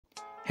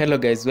Hello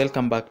guys,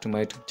 welcome back to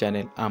my YouTube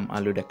channel. I'm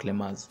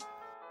Tecra'S.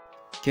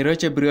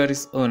 Keroche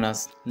Brewery's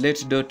owner's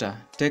late daughter,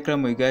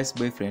 Muigai'S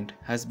boyfriend,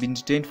 has been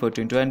detained for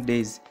 21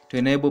 days to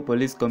enable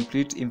police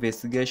complete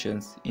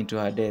investigations into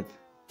her death.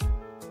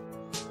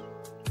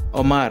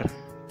 Omar,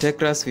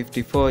 Tecra'S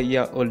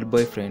 54-year-old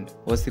boyfriend,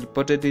 was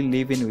reportedly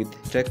living with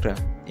Tecra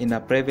in a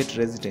private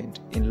residence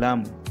in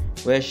Lamu,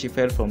 where she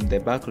fell from the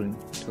balcony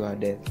to her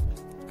death.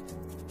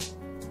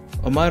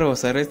 Omar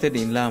was arrested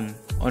in Lamu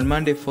on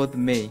Monday 4th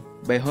May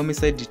by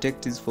homicide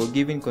detectives for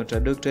giving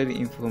contradictory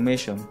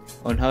information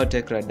on how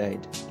Tecra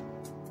died.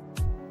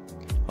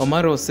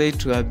 Omar was said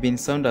to have been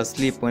sound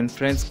asleep when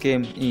friends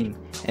came in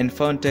and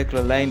found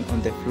Tecra lying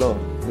on the floor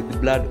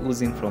with blood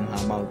oozing from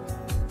her mouth.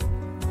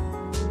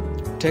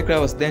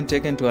 Tecra was then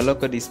taken to a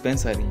local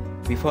dispensary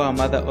before her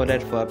mother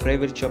ordered for a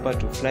private chopper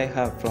to fly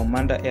her from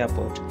Manda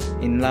Airport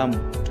in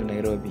Lamu to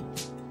Nairobi.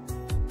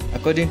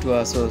 According to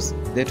our source,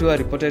 the two are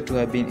reported to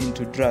have been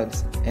into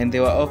drugs and they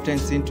were often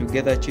seen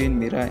together chewing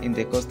miraa in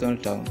the coastal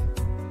town.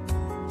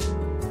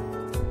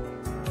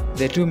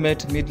 The two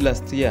met mid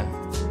last year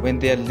when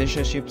their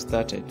relationship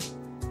started.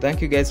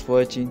 Thank you guys for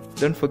watching.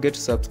 Don't forget to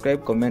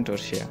subscribe, comment or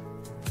share.